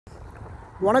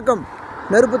வணக்கம்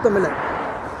நெருப்பு தமிழர்.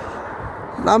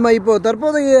 நாம் இப்போ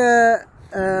தற்போதைய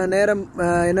நேரம்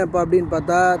என்னப்பா அப்படின்னு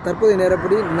பார்த்தா, தற்போதைய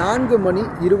நேரப்படி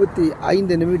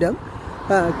 4:25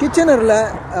 கிச்சனரில்,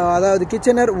 அதாவது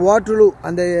கிச்சனர் வாட்டர்லூ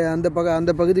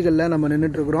அந்த பகுதிகளில் நம்ம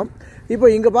நின்றுட்டுருக்குறோம். இப்போ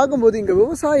இங்கே பார்க்கும்போது இங்கே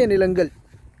விவசாய நிலங்கள்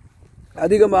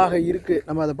அதிகமாக இருக்குது.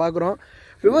 நம்ம அதை பார்க்குறோம்.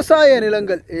 விவசாய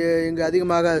நிலங்கள் இங்கே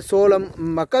அதிகமாக சோளம்,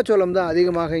 மக்காச்சோளம் தான்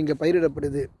அதிகமாக இங்கே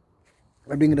பயிரிடப்படுது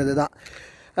அப்படிங்கிறது தான்.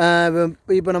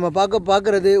 இப்போ நம்ம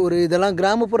பார்க்குறது இதெல்லாம்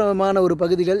கிராமப்புறமான ஒரு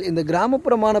பகுதிகள். இந்த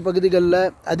கிராமப்புறமான பகுதிகளில்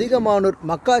அதிகமானோர்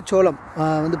மக்காச்சோளம்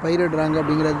பயிரிடுறாங்க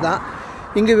அப்படிங்கிறது தான்.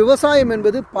 இங்கே விவசாயம்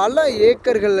என்பது பல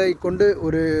ஏக்கர்களை கொண்டு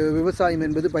ஒரு விவசாயம்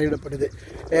என்பது பயிரிடப்படுது.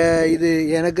 இது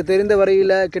எனக்கு தெரிந்த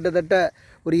வரையில் கிட்டத்தட்ட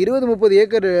ஒரு 20-30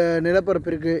 ஏக்கர்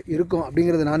நிலப்பரப்பிற்கு இருக்கும்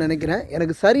அப்படிங்கிறது நான் நினைக்கிறேன்.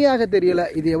 எனக்கு சரியாக தெரியலை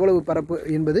இது எவ்வளவு பரப்பு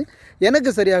என்பது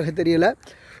எனக்கு சரியாக தெரியலை.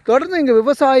 தொடர்ந்து இங்கே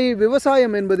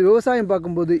விவசாயம் என்பது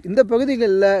பார்க்கும்போது இந்த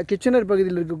பகுதிகளில், கிச்சனர்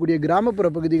பகுதியில் இருக்கக்கூடிய கிராமப்புற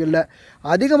பகுதிகளில்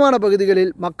அதிகமான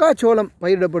பகுதிகளில் மக்காச்சோளம்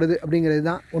பயிரிடப்படுது அப்படிங்கிறது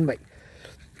தான் உண்மை.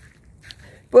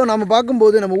 இப்போ நம்ம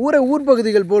பார்க்கும்போது நம்ம ஊர்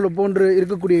பகுதிகள் போன்று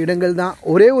இருக்கக்கூடிய இடங்கள் தான்,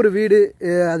 ஒரே ஒரு வீடு,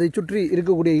 அதை சுற்றி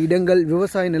இருக்கக்கூடிய இடங்கள்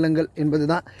விவசாய நிலங்கள் என்பது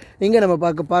தான் இங்கே நம்ம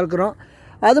பார்க்குறோம்.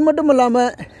 அது மட்டும்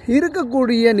இல்லாமல்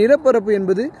இருக்கக்கூடிய நிலப்பரப்பு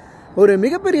என்பது ஒரு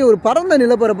மிகப்பெரிய ஒரு பரந்த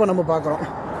நிலப்பரப்பை நம்ம பார்க்குறோம்.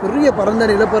 பெரிய பரந்த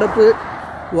நிலப்பரப்பு,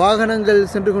 வாகனங்கள்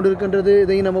சென்று கொண்டிருக்கின்றது.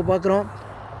 இதையும் நம்ம பார்க்குறோம்.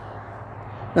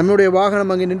 நம்முடைய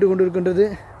வாகனம் அங்கே நின்று கொண்டிருக்கின்றது.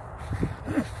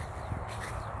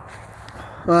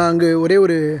 அங்கு ஒரே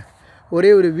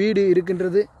ஒரு வீடு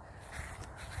இருக்கின்றது.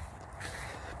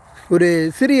 ஒரு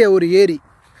சிறிய ஒரு ஏரி.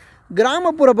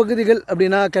 கிராமப்புற பகுதிகள்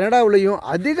அப்படின்னா கனடாவிலையும்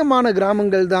அதிகமான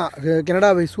கிராமங்கள் தான்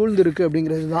கனடாவை சூழ்ந்திருக்கு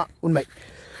அப்படிங்கிறது தான் உண்மை.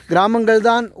 கிராமங்கள்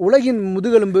தான் உலகின்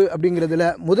முதுகெலும்பு அப்படிங்கிறதுல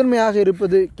முதன்மையாக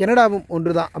இருப்பது கனடாவும்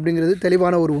ஒன்று தான் அப்படிங்கிறது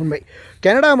தெளிவான ஒரு உண்மை.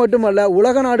 கனடா மட்டுமல்ல,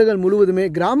 உலக நாடுகள் முழுவதுமே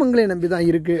கிராமங்களை நம்பி தான்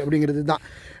இருக்குது அப்படிங்கிறது தான்.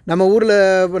 நம்ம ஊரில்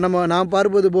நாம்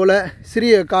பார்ப்பது போல்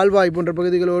சிறிய கால்வாய் போன்ற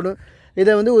பகுதிகளோடு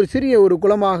இதை ஒரு சிறிய ஒரு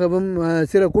குளமாகவும்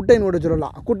சில குட்டைன்னு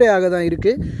சொல்லலாம், குட்டையாக தான்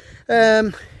இருக்குது.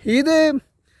 இது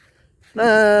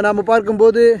நாம்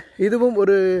பார்க்கும்போது இதுவும்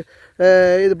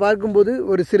இது பார்க்கும்போது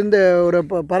ஒரு சிறந்த ஒரு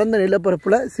பரந்த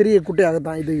நிலப்பரப்பில் சிறிய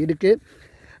குட்டையாகத்தான் இது இருக்குது.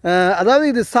 அதாவது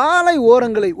இது சாலை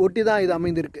ஓரங்களை ஒட்டி தான் இது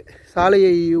அமைந்திருக்கு.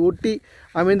 சாலையை ஒட்டி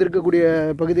அமைந்திருக்கக்கூடிய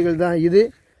பகுதிகள் தான் இது.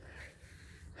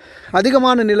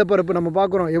 அதிகமான நிலப்பரப்பு நம்ம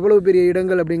பார்க்குறோம். எவ்வளவு பெரிய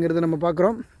இடங்கள் அப்படிங்கிறத நம்ம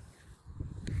பார்க்குறோம்.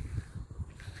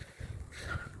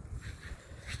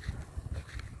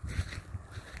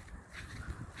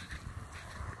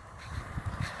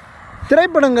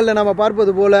 திரைப்படங்களில் நம்ம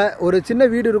பார்ப்பது போல் ஒரு சின்ன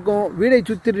வீடு இருக்கும். வீடை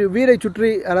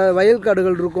சுற்றி அதாவது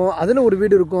வயல்காடுகள் இருக்கும். அதில் ஒரு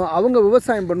வீடு இருக்கும். அவங்க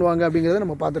விவசாயம் பண்ணுவாங்க அப்படிங்கிறத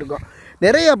நம்ம பார்த்துருக்கோம்.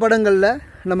 நிறைய படங்களில்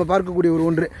நம்ம பார்க்கக்கூடிய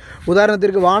ஒன்று.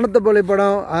 உதாரணத்திற்கு வானத்தை போல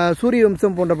படம், சூரிய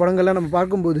வம்சம் போன்ற படங்கள்லாம் நம்ம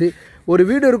பார்க்கும்போது ஒரு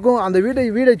வீடு இருக்கும். அந்த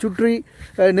வீடை சுற்றி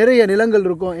நிறைய நிலங்கள்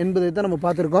இருக்கும் என்பதை தான் நம்ம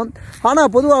பார்த்துருக்கோம்.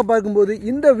 ஆனால் பொதுவாக பார்க்கும்போது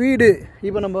இந்த வீடு,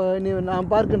 இப்போ நாம்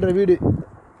பார்க்கின்ற வீடு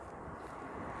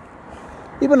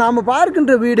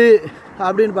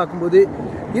அப்படின்னு பார்க்கும்போது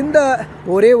இந்த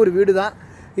ஒரே ஒரு வீடு தான்.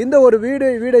 இந்த ஒரு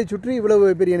வீடை சுற்றி இவ்வளவு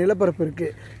பெரிய நிலப்பரப்பு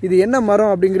இருக்குது. இது என்ன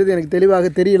மரம் அப்படிங்கிறது எனக்கு தெளிவாக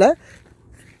தெரியல.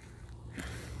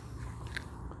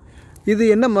 இது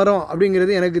என்ன மரம்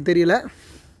அப்படிங்கிறது எனக்கு தெரியல.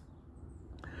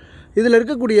 இதில்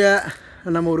இருக்கக்கூடிய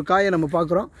நம்ம ஒரு காயை நம்ம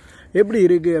பார்க்குறோம். எப்படி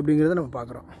இருக்குது அப்படிங்கிறத நம்ம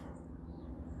பார்க்குறோம்.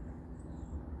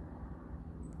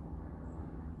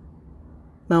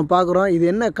 இது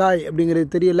என்ன காய் அப்படிங்கிறது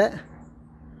தெரியல.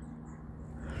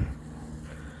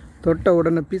 தொட்ட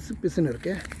உடனே பிசுன்னு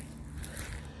இருக்கு.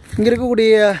 இங்கே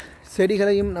இருக்கக்கூடிய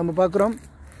செடிகளையும் நம்ம பார்க்குறோம்.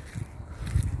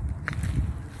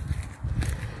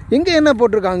 இங்கே என்ன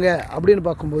போட்டிருக்காங்க அப்படின்னு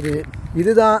பார்க்கும்போது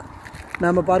இதுதான்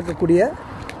நாம் பார்க்கக்கூடிய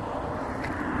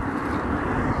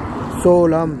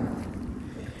சோளம்.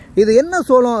 இது என்ன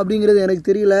சோளம் அப்படிங்கிறது எனக்கு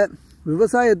தெரியல.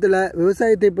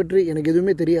 விவசாயத்தை பற்றி எனக்கு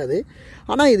எதுவுமே தெரியாது.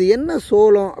 ஆனால் இது என்ன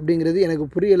சோளம் அப்படிங்கிறது எனக்கு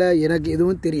புரியலை, எனக்கு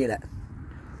எதுவும் தெரியலை.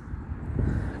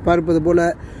 பார்ப்பது போல்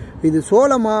இது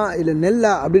சோளமா இல்லை நெல்லா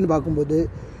அப்படின்னு பார்க்கும்போது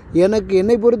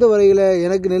என்னை பொறுத்த வரையில்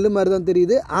எனக்கு நெல் மாதிரி தான்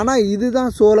தெரியுது. ஆனால் இதுதான்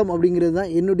சோளம் அப்படிங்கிறது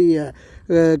தான் என்னுடைய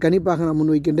கணிப்பாக நான்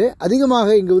முன்வைக்கின்றேன்.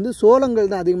 அதிகமாக இங்கே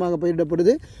சோளங்கள் தான் அதிகமாக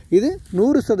பயிரிடப்படுது. இது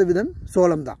 100%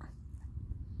 சோளம் தான்.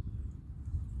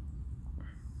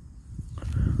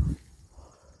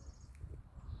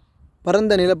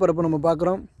 பரந்த நிலப்பரப்பு நம்ம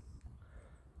பார்க்குறோம்.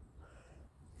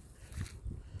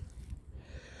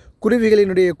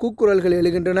 குருவிகளினுடைய கூக்குரல்கள்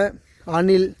எழுகின்றன.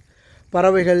 அணில்,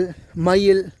 பறவைகள்,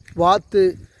 மயில், வாத்து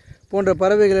போன்ற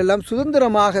பறவைகள் எல்லாம்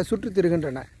சுதந்திரமாக சுற்றித்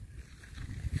திரிகின்றன.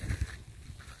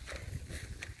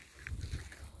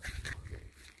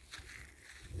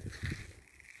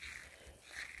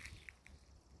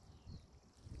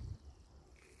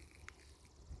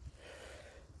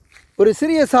 ஒரு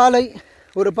சிறிய சாலை,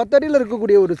 ஒரு 10 அடியில்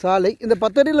இருக்கக்கூடிய ஒரு சாலை. இந்த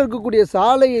 10 அடியில் இருக்கக்கூடிய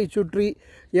சாலையை சுற்றி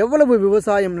எவ்வளவு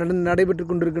விவசாயம் நடைபெற்று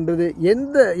கொண்டிருக்கின்றது,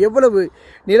 எவ்வளவு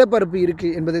நிலப்பரப்பு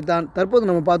இருக்குது என்பதைத்தான் தற்போது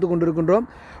நம்ம பார்த்து கொண்டிருக்கின்றோம்.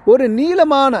 ஒரு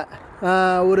நீளமான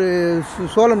ஒரு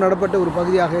சோளம் நடப்பட்ட ஒரு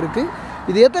பகுதியாக இருக்குது.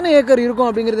 இது எத்தனை ஏக்கர் இருக்கும்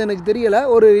அப்படிங்கிறது எனக்கு தெரியலை.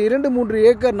 ஒரு 2-3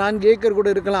 ஏக்கர் 4 ஏக்கர் கூட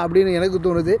இருக்கலாம் அப்படின்னு எனக்கு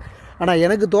தோணுது. ஆனால்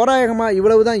எனக்கு தோராயமாக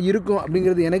இவ்வளவு தான் இருக்கும்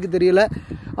அப்படிங்கிறது எனக்கு தெரியல.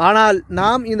 ஆனால்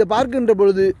நாம் இந்த பார்க்கின்ற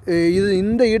பொழுது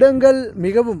இந்த இடங்கள்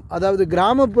மிகவும், அதாவது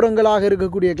கிராமப்புறங்களாக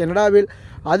இருக்கக்கூடிய கனடாவில்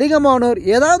அதிகமானோர்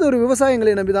ஏதாவது ஒரு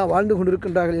விவசாயங்களை நம்பி தான் வாழ்ந்து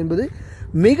கொண்டிருக்கின்றார்கள் என்பது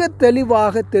மிக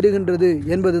தெளிவாக தெரிகின்றது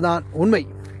என்பதுதான் உண்மை.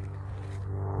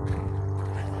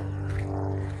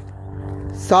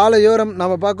 சாலையோரம்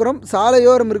நம்ம பார்க்குறோம்.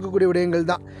 சாலையோரம் இருக்கக்கூடிய விடயங்கள்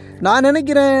தான் நான்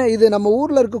நினைக்கிறேன். இது நம்ம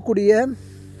ஊரில் இருக்கக்கூடிய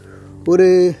ஒரு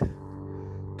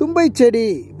தும்பை செடி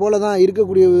போல தான்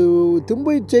இருக்கக்கூடிய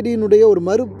தும்பை செடியினுடைய ஒரு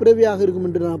மறுபிறவியாக இருக்கும்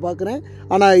என்று நான் பார்க்குறேன்.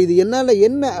 ஆனால் இது என்னால்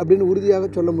என்ன அப்படின்னு உறுதியாக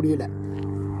சொல்ல முடியல.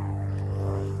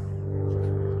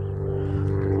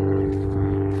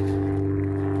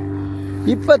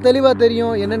 இப்போ தெளிவாக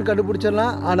தெரியும் என்னன்னு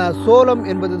கண்டுபிடிச்சிடலாம். ஆனால் சோளம்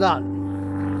என்பது தான்.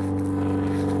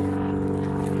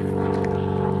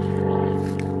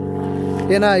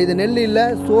 ஏன்னா இது நெல் இல்லை,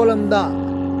 சோளம் தான்.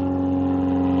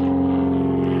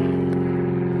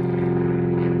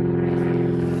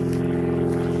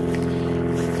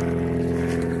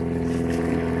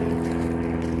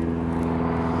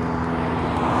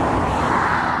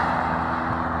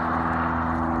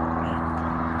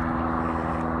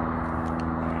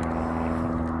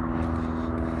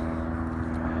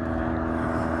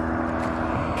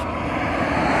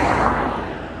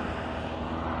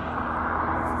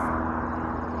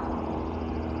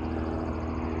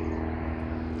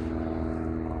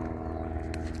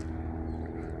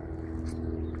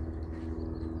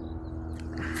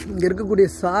 இங்கே இருக்கக்கூடிய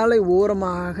சாலை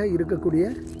ஓரமாக இருக்கக்கூடிய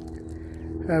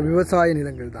விவசாய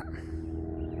நிலங்கள் தான்.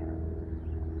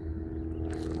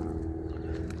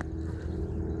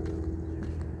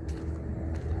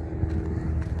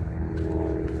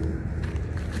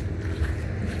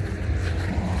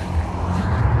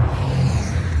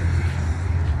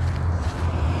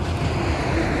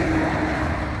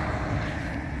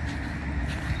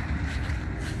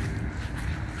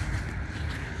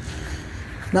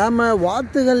 நாம்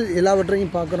வாத்துகள்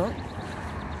எல்லாவற்றையும் பார்க்குறோம்.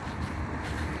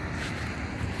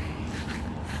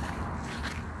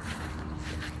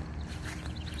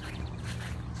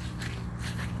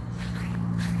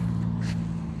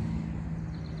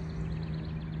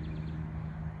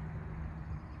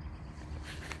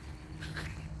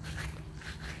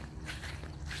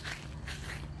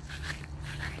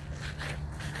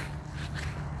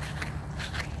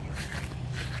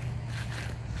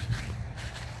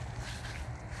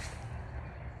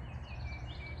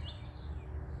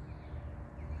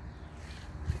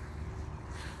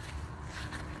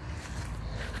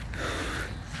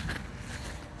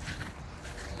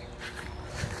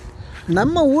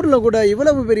 நம்ம ஊரில் கூட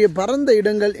இவ்வளவு பெரிய பரந்த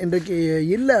இடங்கள் இன்றைக்கு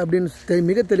இல்லை அப்படின்னு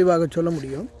மிக தெளிவாக சொல்ல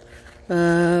முடியும்.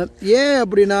 ஏன்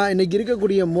அப்படின்னா இன்றைக்கி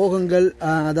இருக்கக்கூடிய மோகங்கள்,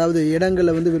 அதாவது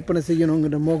இடங்களில் வந்து விற்பனை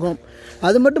செய்யணுங்கிற மோகம்,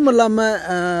 அது மட்டும் இல்லாமல்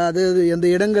அதாவது அந்த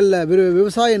இடங்களில்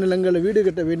விவசாய நிலங்களில் வீடு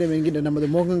கட்ட வேண்டும் என்கின்ற நமது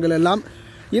மோகங்கள் எல்லாம்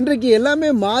இன்றைக்கு எல்லாமே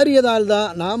மாறியதால்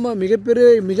தான் நாம்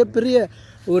மிகப்பெரிய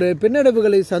ஒரு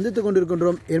பின்னடைவுகளை சந்தித்து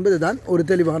கொண்டிருக்கின்றோம் என்பது தான் ஒரு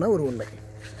தெளிவான ஒரு உண்மை.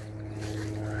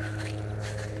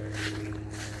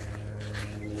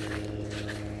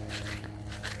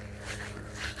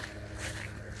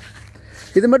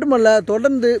 இது மட்டுமல்ல,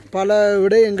 தொடர்ந்து பல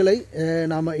விடயங்களை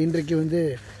நாம் இன்றைக்கு வந்து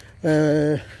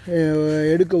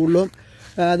எடுக்க உள்ளோம்.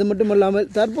 அது மட்டுமல்லாமல்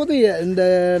தற்போதைய இந்த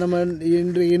நம்ம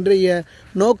இன்றைய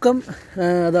நோக்கம்,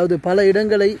 அதாவது பல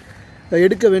இடங்களை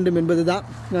எடுக்க வேண்டும் என்பது தான்.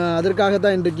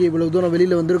 அதற்காகத்தான் இன்றைக்கு இவ்வளவு தூரம்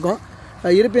வெளியில் வந்திருக்கோம்.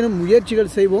 இருப்பினும்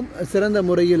முயற்சிகள் செய்வோம் சிறந்த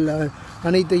முறையில்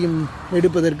அனைத்தையும்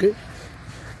எடுப்பதற்கு.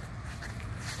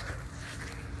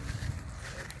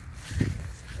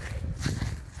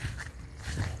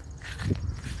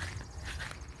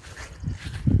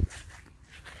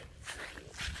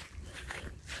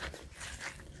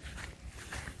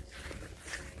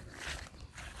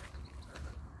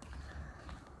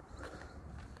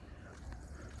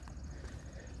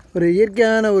 ஒரு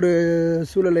இயற்கையான ஒரு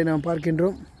சூழலை நாம்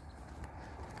பார்க்கின்றோம்.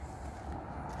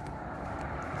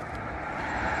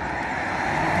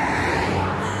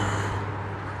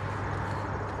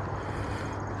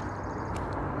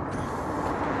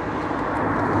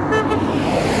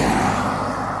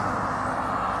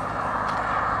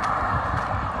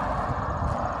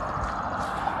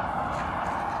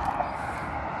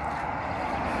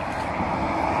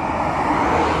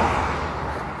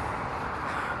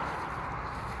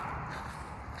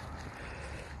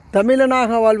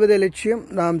 தமிழனாக வாழ்வதே லட்சியம்.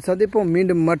 நாம் சந்திப்போம்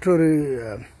மீண்டும்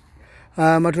மற்றொரு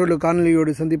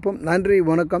காணொலியோடு சந்திப்போம். நன்றி,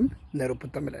 வணக்கம். நெருப்பு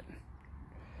தமிழன்.